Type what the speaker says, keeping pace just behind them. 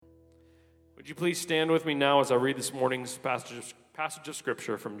Would you please stand with me now as I read this morning's passage of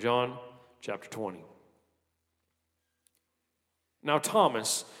Scripture from John chapter 20. Now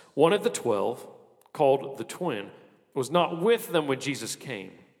Thomas, one of the 12, called the twin, was not with them when Jesus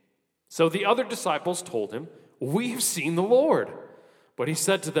came. So the other disciples told him, "We have seen the Lord." But he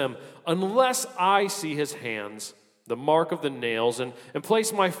said to them, "Unless I see his hands, the mark of the nails, and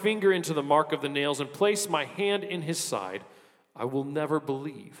place my finger into the mark of the nails, and place my hand in his side, I will never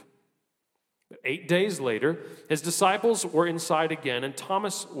believe." But 8 days later, his disciples were inside again, and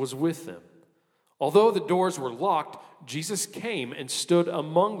Thomas was with them. Although the doors were locked, Jesus came and stood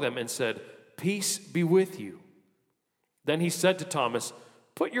among them and said, "Peace be with you." Then he said to Thomas,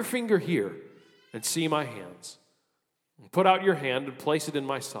 "Put your finger here and see my hands. Put out your hand and place it in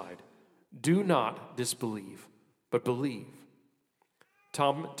my side. Do not disbelieve, but believe."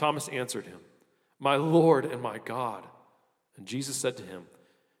 Thomas answered him, "My Lord and my God." And Jesus said to him,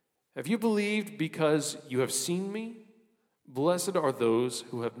 "Have you believed because you have seen me? Blessed are those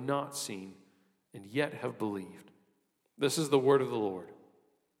who have not seen and yet have believed." This is the word of the Lord.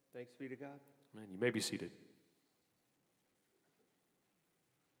 Thanks be to God. Amen. You may be seated.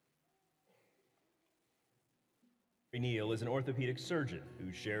 Mary Neal is an orthopedic surgeon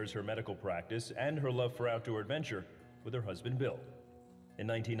who shares her medical practice and her love for outdoor adventure with her husband, Bill. In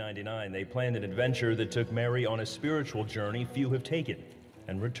 1999, they planned an adventure that took Mary on a spiritual journey few have taken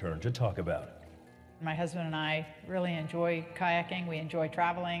and returned to talk about it. My husband and I really enjoy kayaking. We enjoy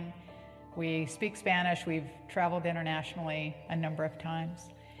traveling. We speak Spanish. We've traveled internationally a number of times.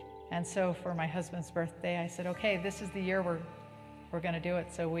 And so for my husband's birthday, I said, okay, this is the year we're going to do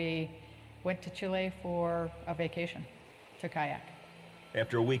it. So we went to Chile for a vacation to kayak.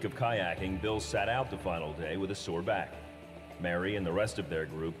 After a week of kayaking, Bill sat out the final day with a sore back. Mary and the rest of their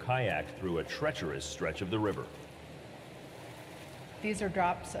group kayaked through a treacherous stretch of the river. These are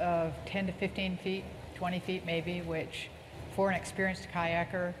drops of 10 to 15 feet, 20 feet maybe, which for an experienced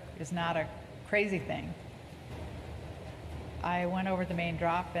kayaker is not a crazy thing. I went over the main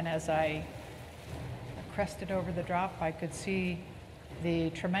drop, and as I crested over the drop, I could see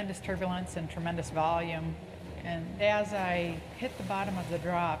the tremendous turbulence and tremendous volume. And as I hit the bottom of the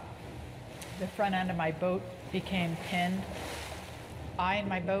drop, the front end of my boat became pinned. I and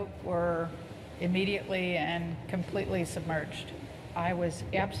my boat were immediately and completely submerged. I was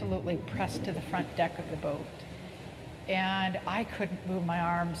absolutely pressed to the front deck of the boat, and I couldn't move my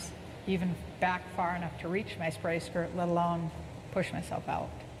arms even back far enough to reach my spray skirt, let alone push myself out.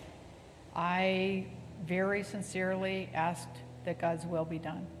 I very sincerely asked that God's will be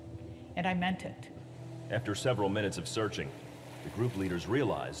done, and I meant it. After several minutes of searching, the group leaders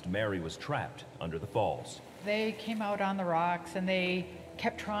realized Mary was trapped under the falls. They came out on the rocks, and they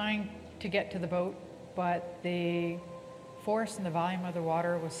kept trying to get to the boat, but the force and the volume of the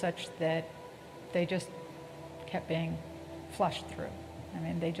water was such that they just kept being flushed through. I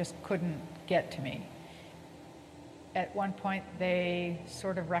mean, they just couldn't get to me. At one point, they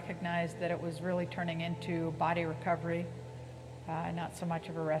sort of recognized that it was really turning into body recovery, not so much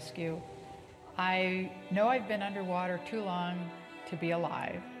of a rescue. I know I've been underwater too long to be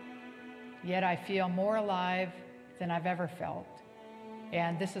alive, yet I feel more alive than I've ever felt.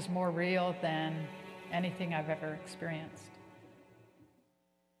 And this is more real than anything I've ever experienced.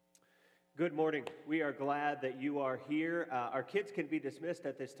 Good morning. We are glad that you are here. Our kids can be dismissed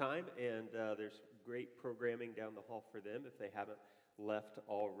at this time, and there's great programming down the hall for them if they haven't left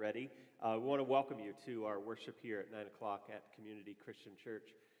already. We want to welcome you to our worship here at 9 o'clock at Community Christian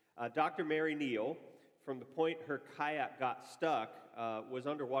Church. Dr. Mary Neal, from the point her kayak got stuck, was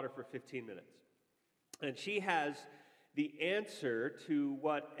underwater for 15 minutes. And she has the answer to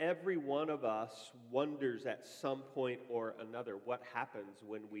what every one of us wonders at some point or another: what happens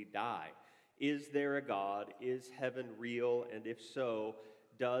when we die? Is there a God? Is heaven real? And if so,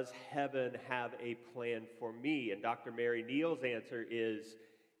 does heaven have a plan for me? And Dr. Mary Neal's answer is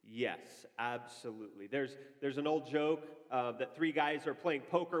yes, absolutely. There's an old joke that three guys are playing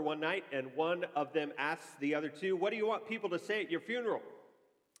poker one night, and one of them asks the other two, "What do you want people to say at your funeral?"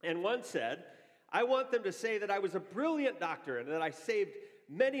 And one said, "I want them to say that I was a brilliant doctor and that I saved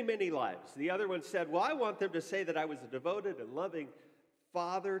many, many lives." The other one said, "Well, I want them to say that I was a devoted and loving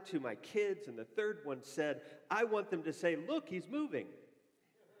father to my kids." And the third one said, "I want them to say, look, he's moving."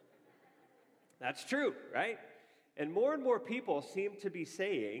 That's true, right? And more people seem to be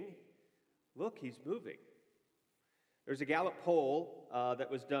saying, look, he's moving. There's a Gallup poll that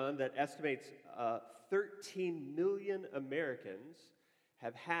was done that estimates 13 million Americans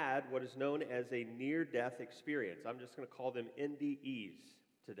have had what is known as a near-death experience. I'm just going to call them NDEs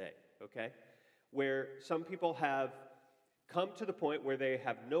today, okay? Where some people have come to the point where they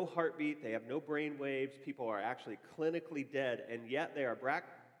have no heartbeat, they have no brain waves, people are actually clinically dead, and yet they are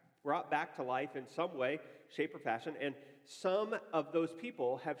brought back to life in some way, shape, or fashion. And some of those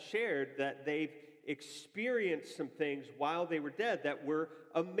people have shared that they've experienced some things while they were dead that were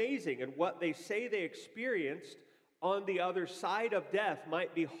amazing. And what they say they experienced on the other side of death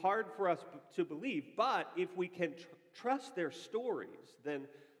might be hard for us to believe, but if we can trust their stories, then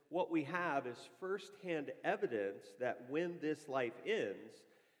what we have is firsthand evidence that when this life ends,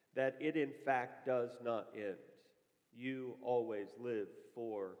 that it in fact does not end. You always live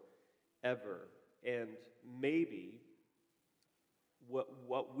forever. And maybe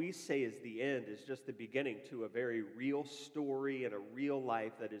what we say is the end is just the beginning to a very real story and a real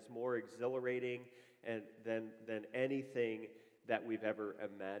life that is more exhilarating than anything that we've ever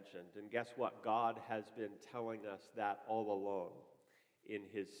imagined. And guess what? God has been telling us that all along in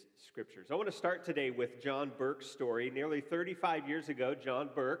his scriptures. I want to start today with John Burke's story. Nearly 35 years ago, John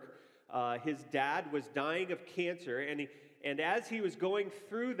Burke, his dad was dying of cancer, and as he was going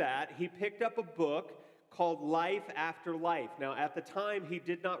through that, he picked up a book called Life After Life. Now, at the time, he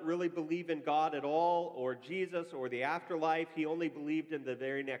did not really believe in God at all, or Jesus, or the afterlife. He only believed in the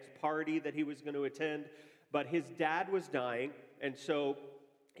very next party that he was going to attend. But his dad was dying, and so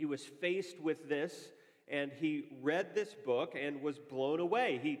he was faced with this, and he read this book and was blown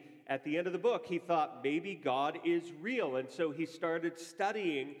away. At the end of the book, he thought maybe God is real, and so he started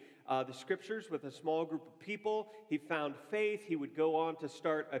studying the scriptures with a small group of people. He found faith. He would go on to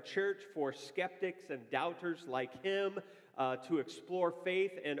start a church for skeptics and doubters like him to explore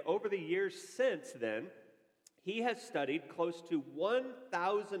faith. And over the years since then, he has studied close to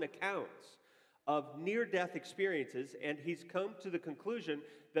 1,000 accounts of near-death experiences, and he's come to the conclusion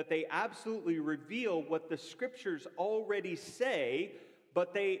that they absolutely reveal what the scriptures already say,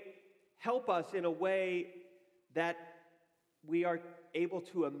 but they help us in a way that we are able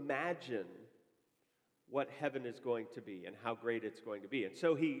to imagine what heaven is going to be and how great it's going to be. And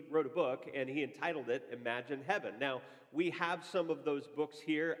so he wrote a book, and he entitled it Imagine Heaven. Now, we have some of those books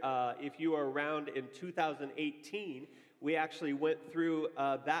here. If you are around in 2018, we actually went through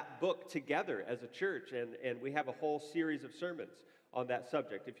that book together as a church, and we have a whole series of sermons on that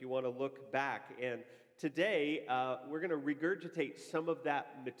subject if you want to look back. And today, we're going to regurgitate some of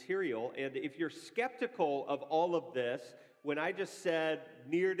that material. And if you're skeptical of all of this, when I just said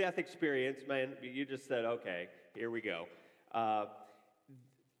near-death experience, man, you just said, okay, here we go. I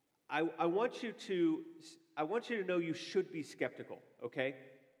want you to know you should be skeptical, okay?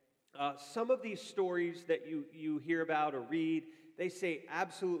 Some of these stories that you hear about or read, they say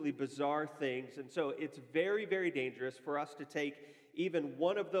absolutely bizarre things, and so it's very, very dangerous for us to take even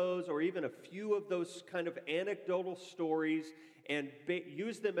one of those or even a few of those kind of anecdotal stories and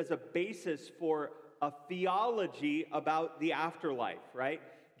use them as a basis for a theology about the afterlife, right?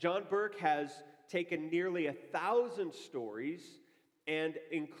 John Burke has taken nearly 1,000 stories and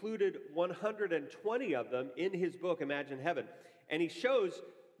included 120 of them in his book, Imagine Heaven. And he shows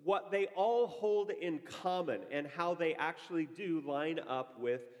what they all hold in common and how they actually do line up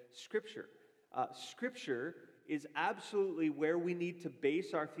with Scripture. Scripture is absolutely where we need to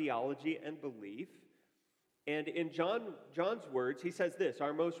base our theology and belief. And in John's words, he says this: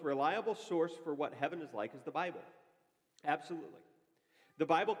 our most reliable source for what heaven is like is the Bible. Absolutely. The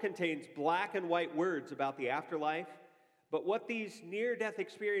Bible contains black and white words about the afterlife, but what these near-death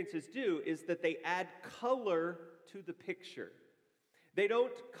experiences do is that they add color to the picture. They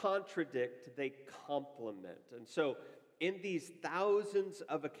don't contradict, they complement. And so in these thousands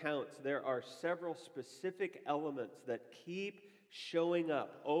of accounts, there are several specific elements that keep showing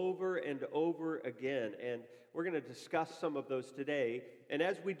up over and over again, and we're going to discuss some of those today. And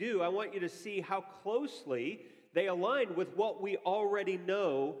as we do, I want you to see how closely they align with what we already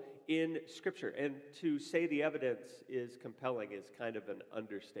know in Scripture. And to say the evidence is compelling is kind of an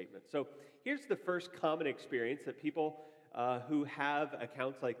understatement. So here's the first common experience that people who have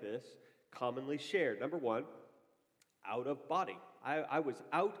accounts like this commonly share. Number one, out of body. I was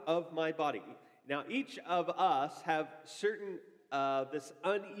out of my body. Now, each of us have certain this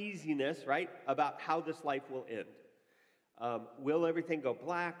uneasiness, right, about how this life will end. Will everything go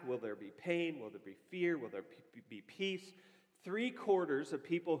black? Will there be pain? Will there be fear? Will there be peace? 3/4 of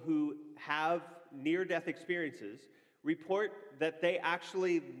people who have near-death experiences report that they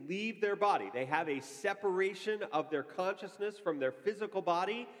actually leave their body. They have a separation of their consciousness from their physical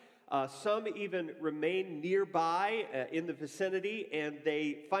body. Some even remain nearby in the vicinity, and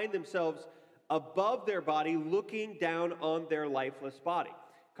they find themselves above their body, looking down on their lifeless body.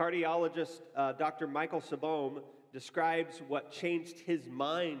 Cardiologist Dr. Michael Sabom describes what changed his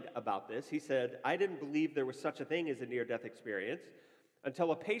mind about this. He said, "I didn't believe there was such a thing as a near-death experience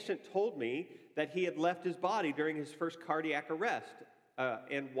until a patient told me that he had left his body during his first cardiac arrest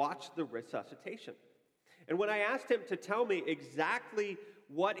and watched the resuscitation. And when I asked him to tell me exactly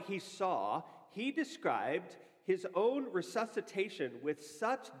what he saw, he described his own resuscitation with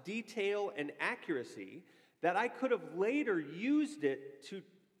such detail and accuracy that I could have later used it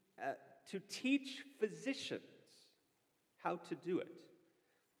to teach physicians how to do it."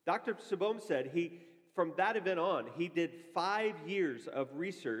 Dr. Sabom said from that event on, he did 5 years of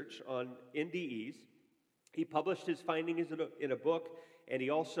research on NDEs. He published his findings in a book, and he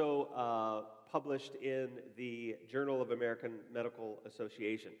also published in the Journal of American Medical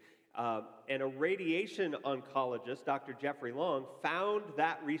Association. And a radiation oncologist, Dr. Jeffrey Long, found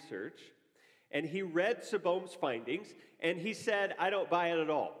that research, and he read Sabom's findings, and he said, "I don't buy it at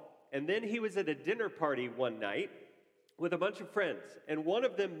all." And then he was at a dinner party one night with a bunch of friends, and one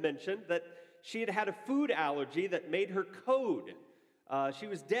of them mentioned that she had had a food allergy that made her code. She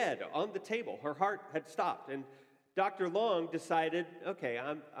was dead on the table. Her heart had stopped, and Dr. Long decided, okay,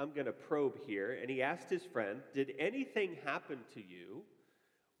 I'm going to probe here, and he asked his friend, "Did anything happen to you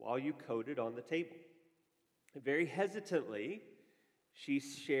while you coded on the table?" And very hesitantly, she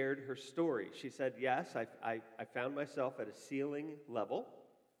shared her story. She said, "Yes, I found myself at a ceiling level.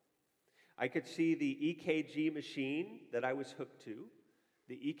 I could see the EKG machine that I was hooked to.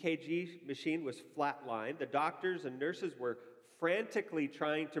 The EKG machine was flatlined. The doctors and nurses were frantically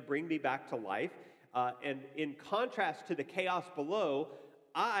trying to bring me back to life. And in contrast to the chaos below,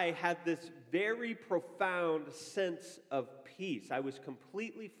 I had this very profound sense of peace. I was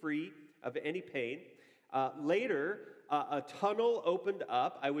completely free of any pain. Later, a tunnel opened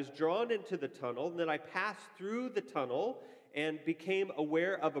up. I was drawn into the tunnel, and then I passed through the tunnel and became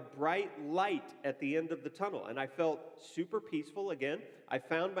aware of a bright light at the end of the tunnel. And I felt super peaceful again. I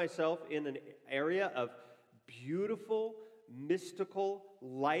found myself in an area of beautiful, mystical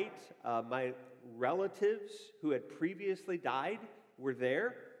light. My relatives who had previously died were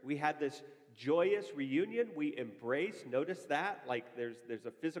there. We had this joyous reunion. We embraced. Notice that, like there's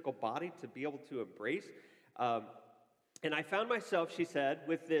a physical body to be able to embrace. And I found myself, she said,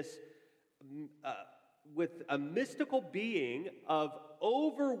 with a mystical being of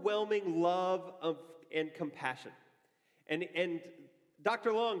overwhelming love and compassion. And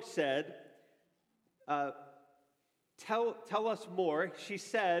Dr. Long said, tell us more. She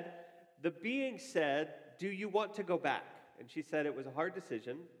said, the being said, "Do you want to go back?" And she said it was a hard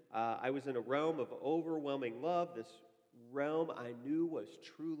decision. I was in a realm of overwhelming love. This realm I knew was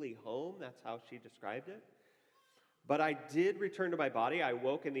truly home. That's how she described it. But I did return to my body. I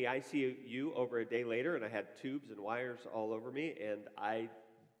woke in the ICU over a day later, and I had tubes and wires all over me, and I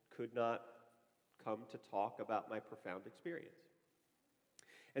could not come to talk about my profound experience.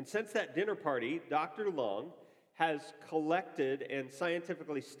 And since that dinner party, Dr. Long has collected and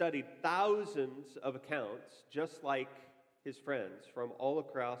scientifically studied thousands of accounts, just like his friends, from all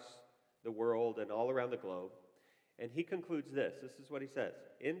across the world and all around the globe. And he concludes this. This is what he says.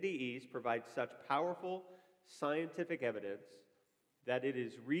 "NDEs provide such powerful scientific evidence that it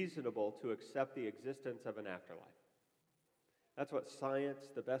is reasonable to accept the existence of an afterlife." That's what science,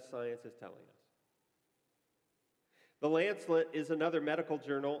 the best science, is telling us. The Lancet is another medical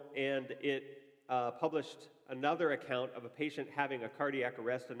journal, and it published another account of a patient having a cardiac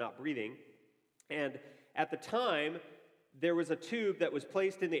arrest and not breathing. And at the time, there was a tube that was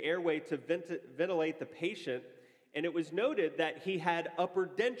placed in the airway to ventilate the patient, and it was noted that he had upper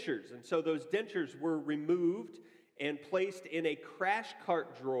dentures. And so those dentures were removed and placed in a crash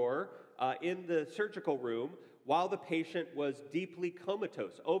cart drawer in the surgical room while the patient was deeply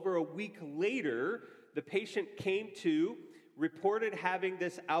comatose. Over a week later, the patient came to, reported having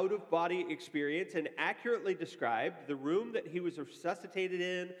this out-of-body experience, and accurately described the room that he was resuscitated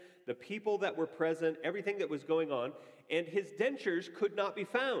in, the people that were present, everything that was going on, and his dentures could not be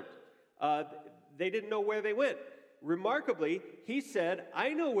found. They didn't know where they went. Remarkably, he said,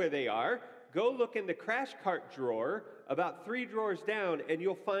 "I know where they are. Go look in the crash cart drawer about 3 drawers down, and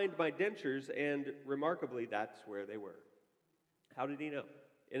you'll find my dentures." And remarkably, that's where they were. How did he know?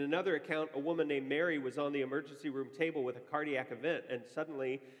 In another account, a woman named Mary was on the emergency room table with a cardiac event, and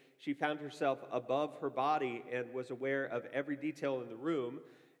suddenly she found herself above her body and was aware of every detail in the room.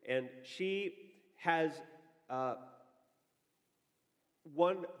 And she has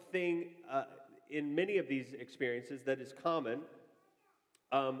one thing in many of these experiences that is common,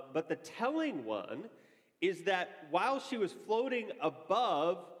 but the telling one is that while she was floating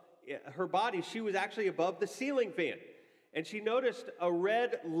above her body, she was actually above the ceiling fan. and she noticed a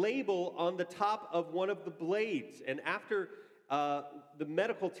red label on the top of one of the blades. And after the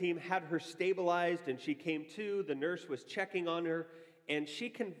medical team had her stabilized and she came to, the nurse was checking on her, and she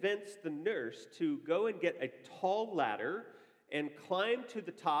convinced the nurse to go and get a tall ladder and climb to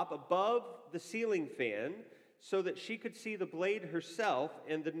the top above the ceiling fan so that she could see the blade herself.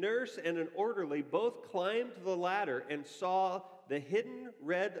 And the nurse and an orderly both climbed the ladder and saw the hidden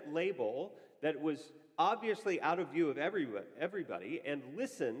red label that was obviously out of view of everybody, and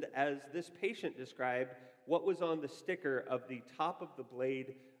listened as this patient described what was on the sticker of the top of the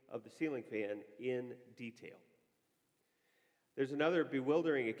blade of the ceiling fan in detail. There's another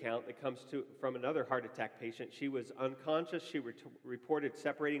bewildering account that comes from another heart attack patient. She was unconscious. She reported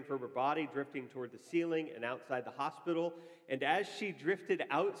separating from her body, drifting toward the ceiling and outside the hospital. And as she drifted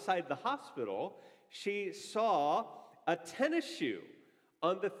outside the hospital, she saw a tennis shoe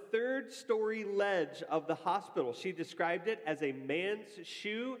on the third-story ledge of the hospital. She described it as a man's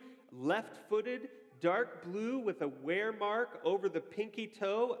shoe, left-footed, dark blue with a wear mark over the pinky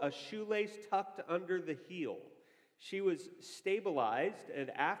toe, a shoelace tucked under the heel. She was stabilized,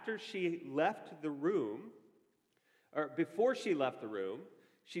 and after she left the room, or before she left the room,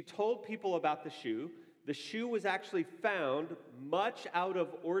 she told people about the shoe. The shoe was actually found much out of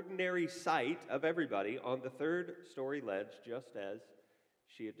ordinary sight of everybody on the third-story ledge, just as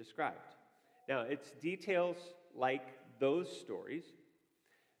she had described. Now, it's details like those stories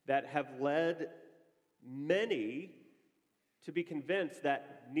that have led many to be convinced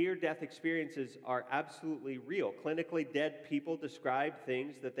that near-death experiences are absolutely real. Clinically dead people describe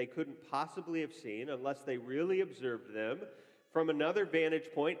things that they couldn't possibly have seen unless they really observed them from another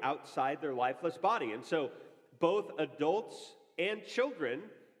vantage point outside their lifeless body. And so both adults and children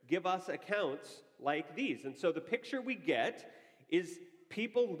give us accounts like these. And so the picture we get is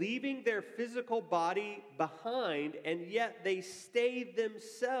people leaving their physical body behind, and yet they stay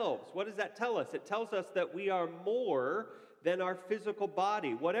themselves. What does that tell us? It tells us that we are more than our physical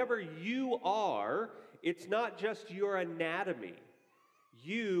body. Whatever you are, it's not just your anatomy.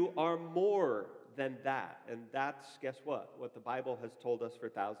 You are more than that. And that's, guess what? What the Bible has told us for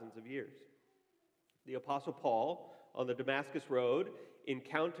thousands of years. The Apostle Paul, on the Damascus Road,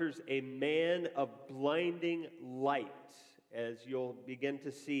 encounters a man of blinding light. As you'll begin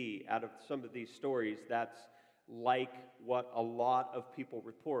to see out of some of these stories, that's like what a lot of people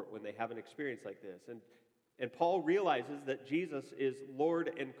report when they have an experience like this. And Paul realizes that Jesus is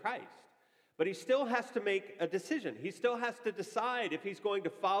Lord and Christ. But he still has to make a decision. He still has to decide if he's going to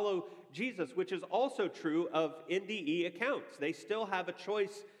follow Jesus, which is also true of NDE accounts. They still have a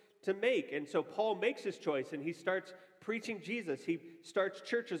choice to make. And so Paul makes his choice, and he starts preaching Jesus. He starts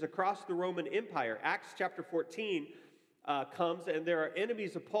churches across the Roman Empire. Acts chapter 14 comes, and there are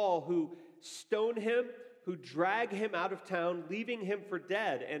enemies of Paul who stone him, who drag him out of town, leaving him for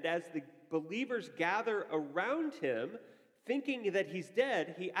dead. And as the believers gather around him, thinking that he's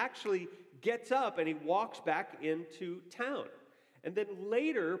dead, he actually gets up and he walks back into town. And then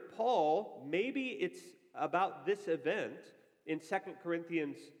later, Paul, maybe it's about this event, in 2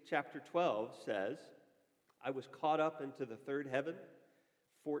 Corinthians chapter 12 says, I was caught up into the third heaven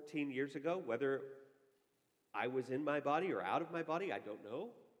 14 years ago. Whether I was in my body or out of my body, I don't know.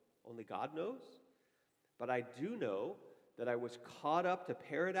 Only God knows. But I do know that I was caught up to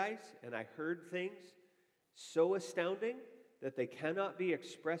paradise, and I heard things so astounding that they cannot be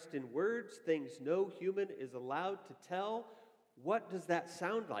expressed in words, things no human is allowed to tell. What does that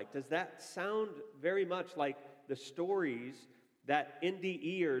sound like? Does that sound very much like the stories that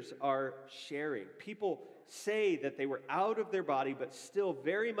NDEers are sharing? People say that they were out of their body, but still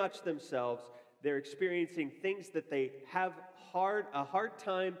very much themselves. They're experiencing things that they have a hard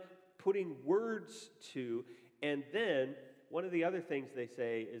time putting words to. And then one of the other things they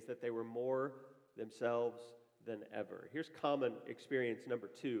say is that they were more themselves than ever. Here's common experience number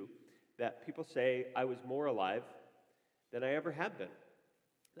 2, that people say, I was more alive than I ever have been.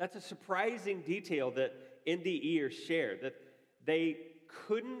 That's a surprising detail that NDEers share, that they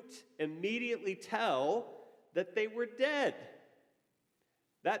couldn't immediately tell that they were dead.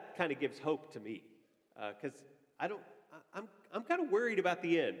 That kind of gives hope to me, because I'm kind of worried about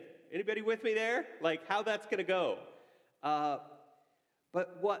the end. Anybody with me there? Like how that's going to go.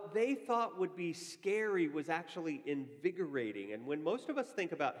 But what they thought would be scary was actually invigorating. And when most of us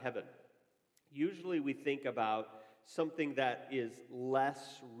think about heaven, usually we think about something that is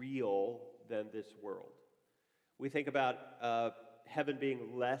less real than this world. We think about heaven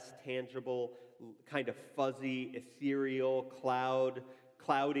being less tangible, kind of fuzzy, ethereal,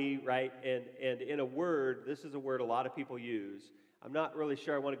 cloudy, right? And in a word, this is a word a lot of people use. I'm not really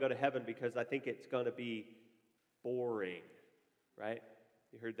sure I want to go to heaven because I think it's going to be boring, right?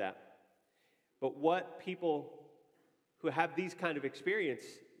 You heard that. But what people who have these kind of experience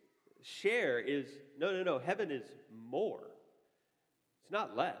share is, no, heaven is more. It's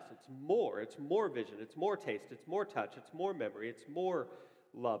not less, it's more. It's more vision, it's more taste, it's more touch, it's more memory, it's more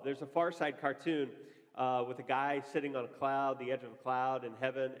love. There's a Far Side cartoon with a guy sitting on a cloud, the edge of a cloud in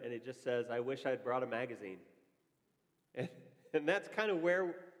heaven, and it just says, I wish I'd brought a magazine. And that's kind of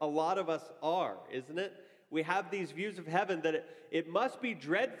where a lot of us are, isn't it? We have these views of heaven that it must be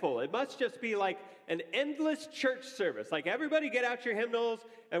dreadful. It must just be like an endless church service. Like, everybody get out your hymnals,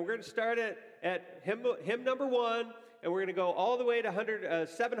 and we're going to start at hymn number 1, and we're going to go all the way to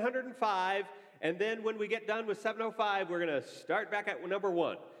 705, and then when we get done with 705, we're going to start back at number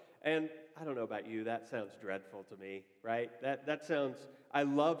 1. And I don't know about you, that sounds dreadful to me, right? That sounds, I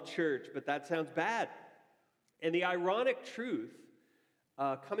love church, but that sounds bad. And the ironic truth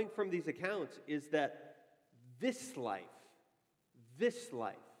coming from these accounts is that this life,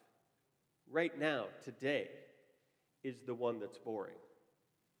 right now, today, is the one that's boring.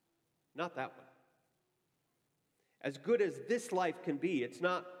 Not that one. As good as this life can be, it's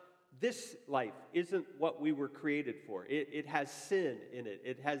not, this life isn't what we were created for. It has sin in it.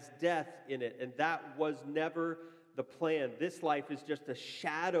 It has death in it. And that was never the plan. This life is just a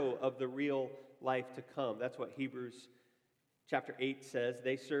shadow of the real life to come. That's what Hebrews chapter 8 says.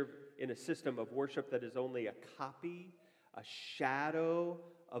 They serve in a system of worship that is only a copy, a shadow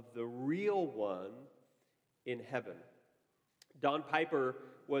of the real one in heaven. Don Piper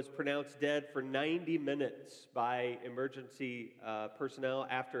was pronounced dead for 90 minutes by emergency personnel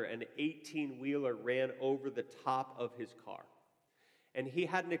after an 18-wheeler ran over the top of his car. And he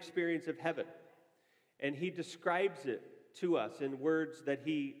had an experience of heaven. And he describes it to us in words that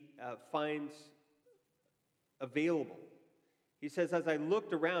he finds available. He says, as I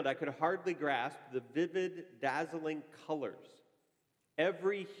looked around, I could hardly grasp the vivid, dazzling colors.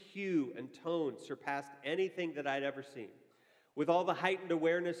 Every hue and tone surpassed anything that I'd ever seen. With all the heightened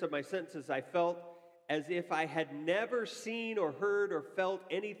awareness of my senses, I felt as if I had never seen or heard or felt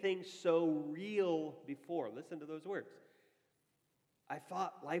anything so real before. Listen to those words. I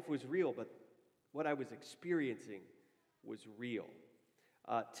thought life was real, but what I was experiencing was real.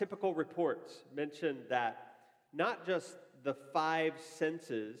 Typical reports mention that not just the 5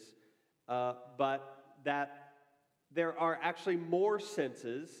 senses, but that there are actually more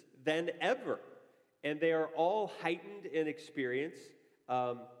senses than ever. And they are all heightened in experience.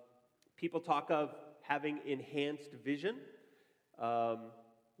 People talk of having enhanced vision,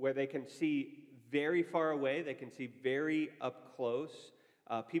 where they can see very far away, they can see very up close.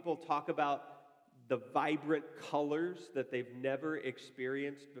 People talk about the vibrant colors that they've never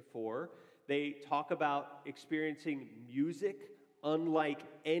experienced before. They talk about experiencing music unlike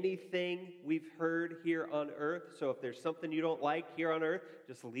anything we've heard here on earth. So if there's something you don't like here on earth,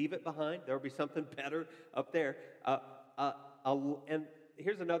 just leave it behind. There will be something better up there. And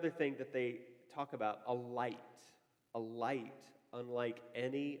here's another thing that they talk about, a light unlike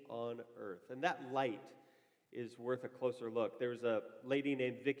any on earth. And that light is worth a closer look. There's a lady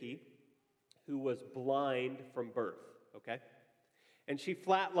named Vicky who was blind from birth, okay? And she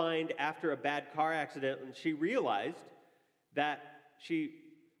flatlined after a bad car accident, and she realized that she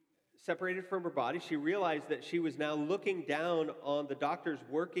separated from her body. She realized that she was now looking down on the doctors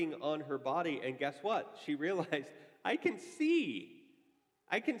working on her body, and guess what? She realized, I can see.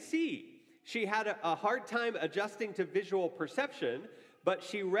 She had a hard time adjusting to visual perception, but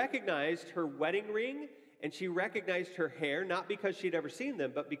she recognized her wedding ring, and she recognized her hair, not because she'd ever seen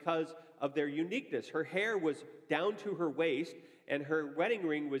them, but because of their uniqueness. Her hair was down to her waist, and her wedding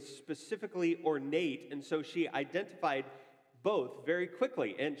ring was specifically ornate, and so she identified both very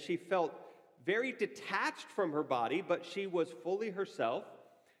quickly, and she felt very detached from her body, but she was fully herself.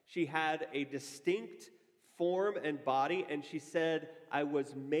 She had a distinct form and body, and she said, I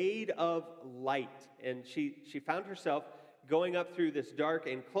was made of light. And she found herself going up through this dark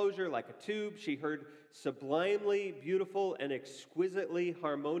enclosure like a tube. She heard sublimely beautiful and exquisitely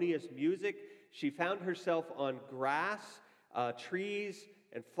harmonious music. She found herself on grass, trees,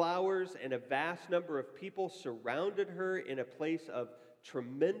 and flowers, and a vast number of people surrounded her in a place of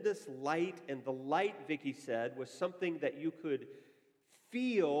tremendous light. And the light, Vicky said, was something that you could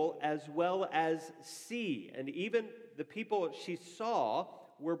feel as well as see. And even the people she saw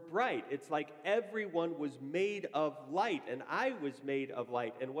were bright. It's like everyone was made of light, and I was made of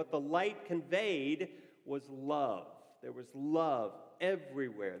light. And what the light conveyed was love. There was love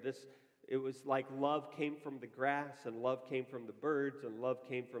everywhere. It was like love came from the grass, and love came from the birds, and love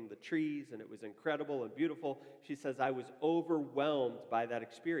came from the trees, and it was incredible and beautiful. She says, I was overwhelmed by that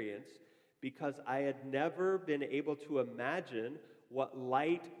experience because I had never been able to imagine what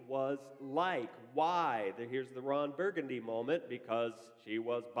light was like. Why? Here's the Ron Burgundy moment, because she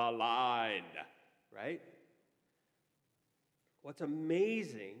was blind, right? What's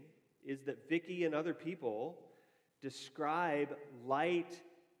amazing is that Vicky and other people describe light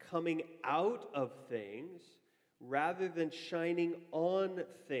coming out of things rather than shining on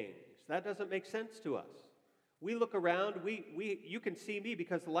things. That doesn't make sense to us. We look around, you can see me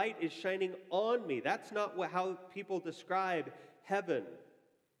because light is shining on me. That's not how people describe heaven,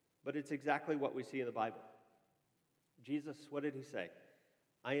 but it's exactly what we see in the Bible. Jesus, what did he say?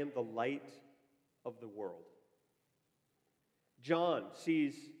 I am the light of the world. John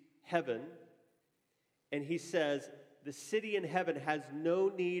sees heaven, and he says, the city in heaven has no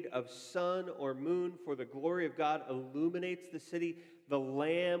need of sun or moon, for the glory of God illuminates the city. The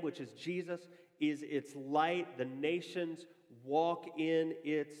Lamb, which is Jesus, is its light. The nations walk in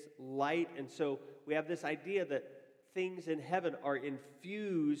its light. And so we have this idea that things in heaven are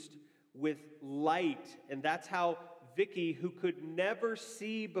infused with light. And that's how Vicky, who could never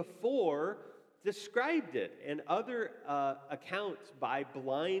see before, described it. And other accounts by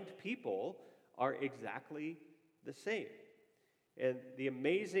blind people are exactly the same. And the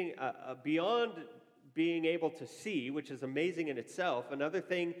amazing, beyond being able to see, which is amazing in itself, another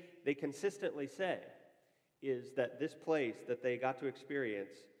thing they consistently say is that this place that they got to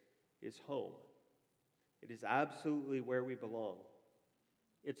experience is home. It is absolutely where we belong.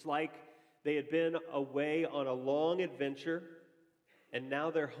 It's like they had been away on a long adventure, and now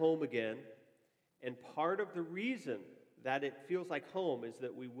they're home again. And part of the reason that it feels like home is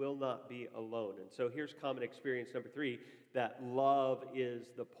that we will not be alone. And so here's common experience number 3, that love is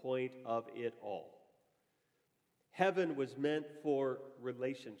the point of it all. Heaven was meant for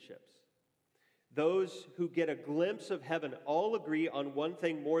relationships. Those who get a glimpse of heaven all agree on one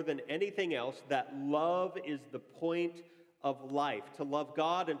thing more than anything else, that love is the point of life. To love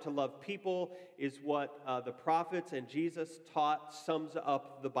God and to love people is what the prophets and Jesus taught sums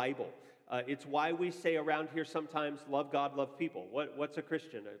up the Bible. It's why we say around here sometimes, love God, love people. What's a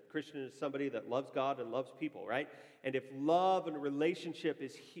Christian? A Christian is somebody that loves God and loves people, right? And if love and relationship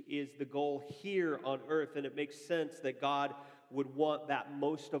is the goal here on earth, then it makes sense that God would want that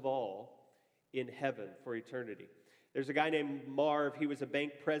most of all in heaven for eternity. There's a guy named Marv. He was a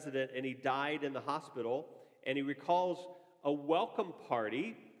bank president, and he died in the hospital, and he recalls a welcome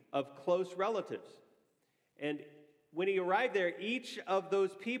party of close relatives. And when he arrived there, each of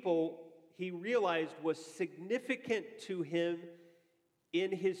those people he realized was significant to him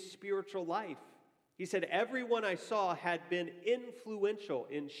in his spiritual life. He said, everyone I saw had been influential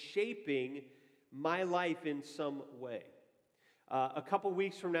in shaping my life in some way. A couple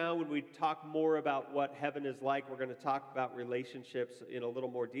weeks from now, when we talk more about what heaven is like, we're going to talk about relationships in a little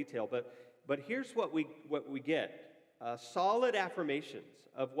more detail. But here's what we get. Solid affirmations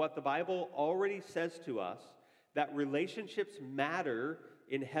of what the Bible already says to us, that relationships matter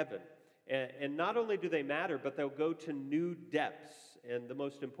in heaven. And not only do they matter, but they'll go to new depths. And the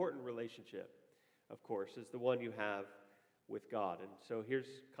most important relationship, of course, is the one you have with God. And so here's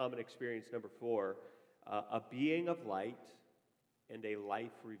common experience number 4, a being of light and a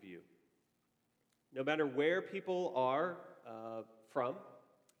life review. No matter where people are from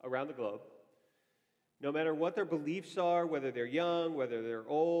around the globe, no matter what their beliefs are, whether they're young, whether they're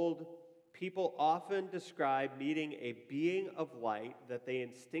old, people often describe meeting a being of light that they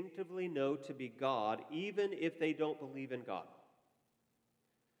instinctively know to be God, even if they don't believe in God.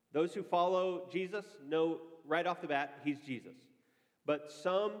 Those who follow Jesus know right off the bat he's Jesus. But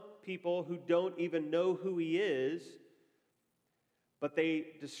some people who don't even know who he is, but they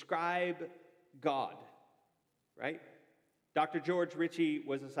describe God, right? Dr. George Ritchie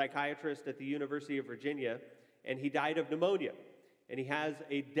was a psychiatrist at the University of Virginia, and he died of pneumonia. And he has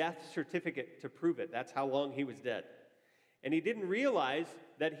a death certificate to prove it. That's how long he was dead. And he didn't realize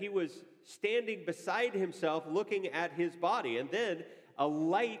that he was standing beside himself looking at his body. And then a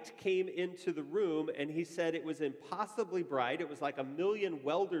light came into the room, and he said it was impossibly bright. It was like 1,000,000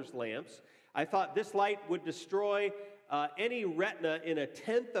 welder's lamps. I thought this light would destroy any retina in a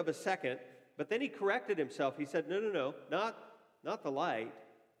tenth of a second. But then he corrected himself. He said, no, not the light.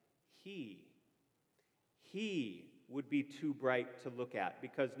 He would be too bright to look at,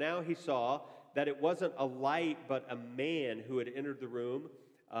 because now he saw that it wasn't a light but a man who had entered the room,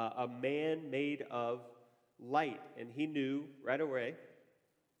 a man made of light, and he knew right away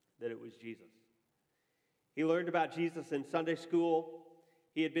that it was Jesus. He learned about Jesus in Sunday school.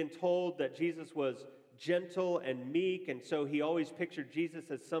 He had been told that Jesus was gentle and meek, and so he always pictured Jesus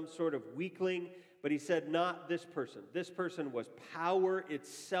as some sort of weakling, but he said, not this person. This person was power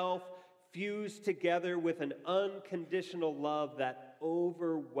itself, fused together with an unconditional love that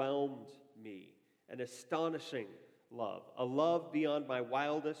overwhelmed me. An astonishing love, a love beyond my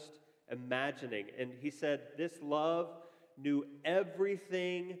wildest imagining. And he said, this love knew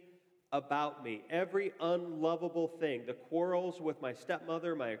everything about me, every unlovable thing, the quarrels with my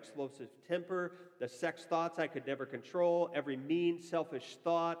stepmother, my explosive temper, the sex thoughts I could never control, every mean, selfish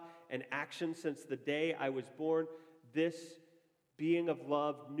thought and action since the day I was born. This being of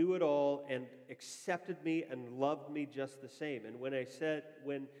love knew it all and accepted me and loved me just the same. And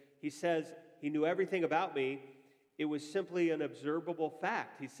when he says he knew everything about me, it was simply an observable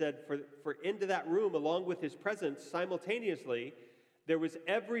fact. He said, for into that room, along with his presence, simultaneously, there was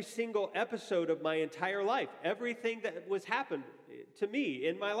every single episode of my entire life. Everything that was happened to me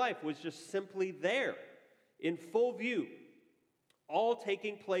in my life was just simply there, in full view, all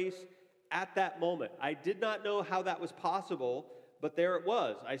taking place at that moment. I did not know how that was possible, but there it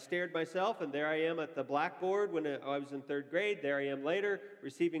was. I stared myself, and there I am at the blackboard when I was in third grade. There I am later,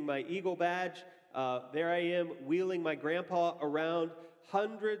 receiving my Eagle badge. There I am wheeling my grandpa around.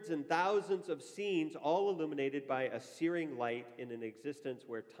 Hundreds and thousands of scenes, all illuminated by a searing light in an existence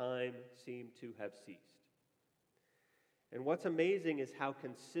where time seemed to have ceased. And what's amazing is how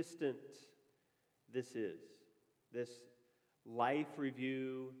consistent this is. This life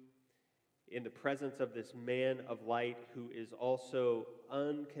review in the presence of this man of light who is also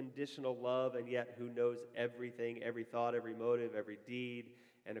unconditional love and yet who knows everything, every thought, every motive, every deed.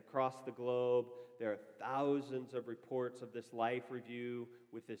 And across the globe, there are thousands of reports of this life review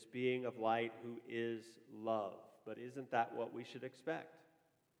with this being of light who is love. But isn't that what we should expect?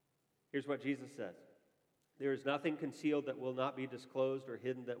 Here's what Jesus says. There is nothing concealed that will not be disclosed or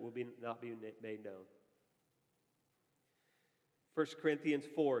hidden that will not be made known. 1 Corinthians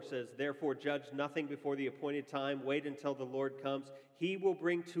 4 says, therefore judge nothing before the appointed time. Wait until the Lord comes. He will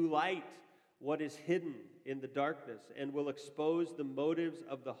bring to light what is hidden in the darkness and will expose the motives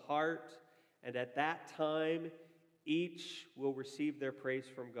of the heart. And at that time, each will receive their praise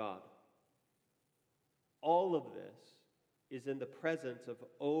from God. All of this is in the presence of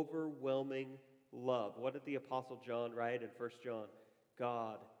overwhelming love. What did the Apostle John write in 1 John?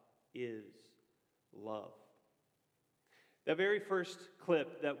 God is love. The very first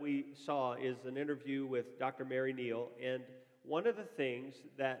clip that we saw is an interview with Dr. Mary Neal, and one of the things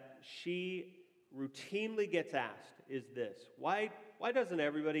that she routinely gets asked is this: why doesn't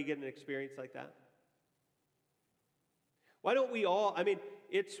everybody get an experience like that? Why don't we all,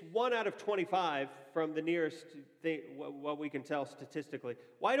 it's 1 out of 25 from the nearest thing, what we can tell statistically.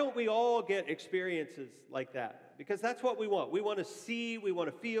 Why don't we all get experiences like that? Because that's what we want. We want to see, we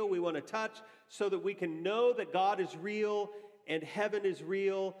want to feel, we want to touch, so that we can know that God is real and heaven is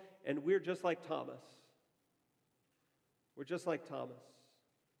real, and we're just like Thomas. We're just like Thomas.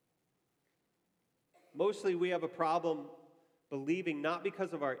 Mostly we have a problem believing not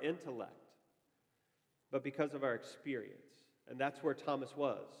because of our intellect, but because of our experience. And that's where Thomas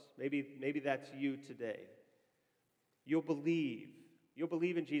was. Maybe that's you today. You'll believe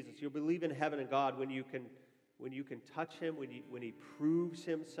in Jesus. You'll believe in heaven and God when you can touch him, when he proves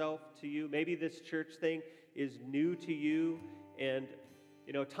himself to you. Maybe this church thing is new to you. And,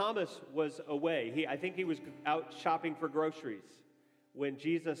 Thomas was away. I think he was out shopping for groceries when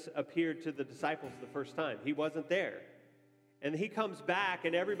Jesus appeared to the disciples the first time. He wasn't there. And he comes back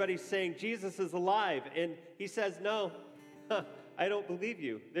and everybody's saying, Jesus is alive. And he says, no, I don't believe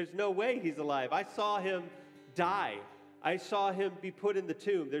you. There's no way he's alive. I saw him die. I saw him be put in the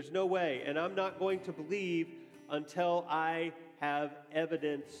tomb. There's no way. And I'm not going to believe until I have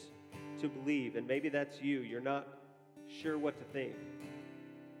evidence to believe. And maybe that's you. You're not sure what to think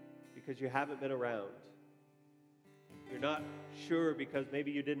because you haven't been around. You're not sure because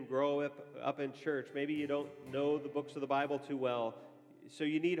maybe you didn't grow up in church. Maybe you don't know the books of the Bible too well. So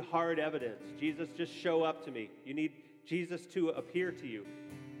you need hard evidence. Jesus, just show up to me. You need Jesus to appear to you.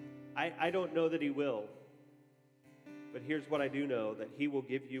 I don't know that he will. But here's what I do know, that he will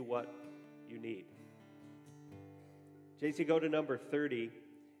give you what you need. JC, go to number 30.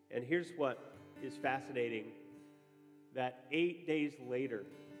 And here's what is fascinating, that 8 days later,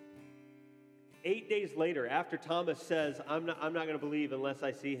 after Thomas says, I'm not going to believe unless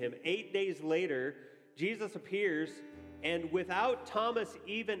I see him, 8 days later, Jesus appears, and without Thomas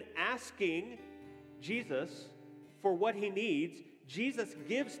even asking Jesus for what he needs, Jesus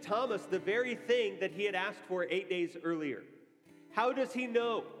gives Thomas the very thing that he had asked for 8 days earlier. How does he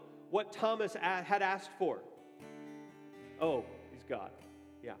know what Thomas had asked for? Oh, he's God.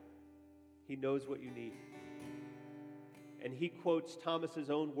 Yeah. He knows what you need. And he quotes Thomas's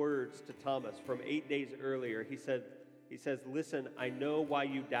own words to Thomas from 8 days earlier. He says, listen, I know why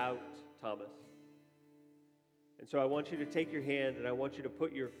you doubt, Thomas. And so I want you to take your hand and I want you to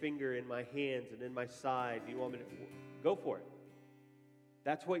put your finger in my hands and in my side. Do you want me to? Go for it.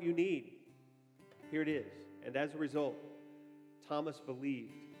 That's what you need. Here it is. And as a result, Thomas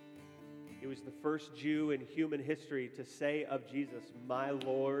believed. He was the first Jew in human history to say of Jesus, my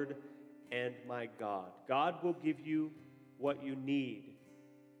Lord and my God. God will give you what you need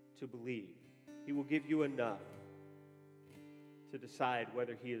to believe. He will give you enough to decide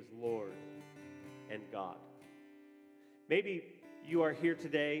whether He is Lord and God. Maybe you are here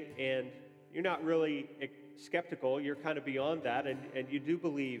today and you're not really skeptical. You're kind of beyond that, and you do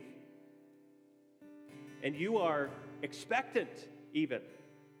believe. And you are expectant even.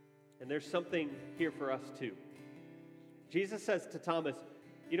 And there's something here for us too. Jesus says to Thomas,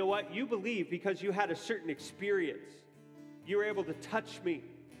 you know what? You believe because you had a certain experience. You were able to touch me.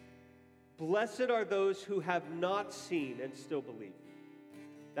 Blessed are those who have not seen and still believe.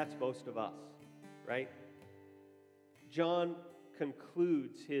 That's most of us, right? John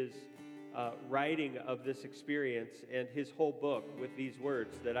concludes his writing of this experience and his whole book with these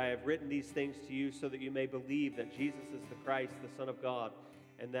words, that I have written these things to you so that you may believe that Jesus is the Christ, the Son of God,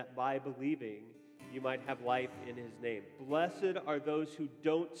 and that by believing you might have life in His name. Blessed are those who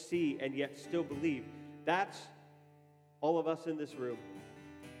don't see and yet still believe. That's all of us in this room.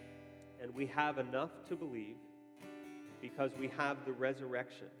 And we have enough to believe because we have the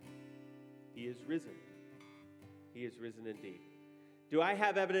resurrection. He is risen. He is risen indeed. Do I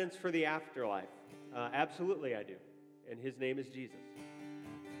have evidence for the afterlife? Absolutely I do. And His name is Jesus.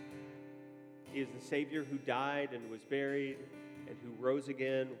 He is the Savior who died and was buried and who rose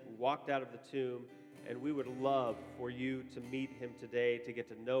again, who walked out of the tomb. And we would love for you to meet Him today, to get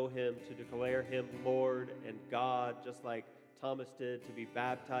to know Him, to declare Him Lord and God, just like Thomas did, to be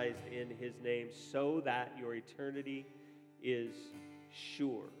baptized in His name, so that your eternity is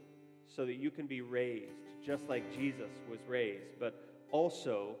sure, so that you can be raised, just like Jesus was raised, but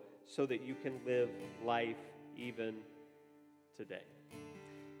also so that you can live life even today.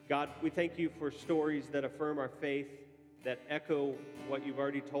 God, we thank You for stories that affirm our faith, that echo what You've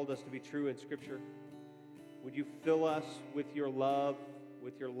already told us to be true in Scripture. Would You fill us with Your love,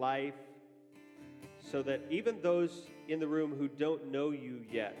 with Your life, so that even those in the room who don't know You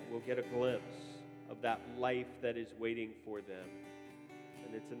yet will get a glimpse of that life that is waiting for them.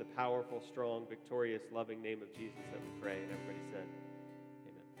 And it's in the powerful, strong, victorious, loving name of Jesus that we pray. And everybody said,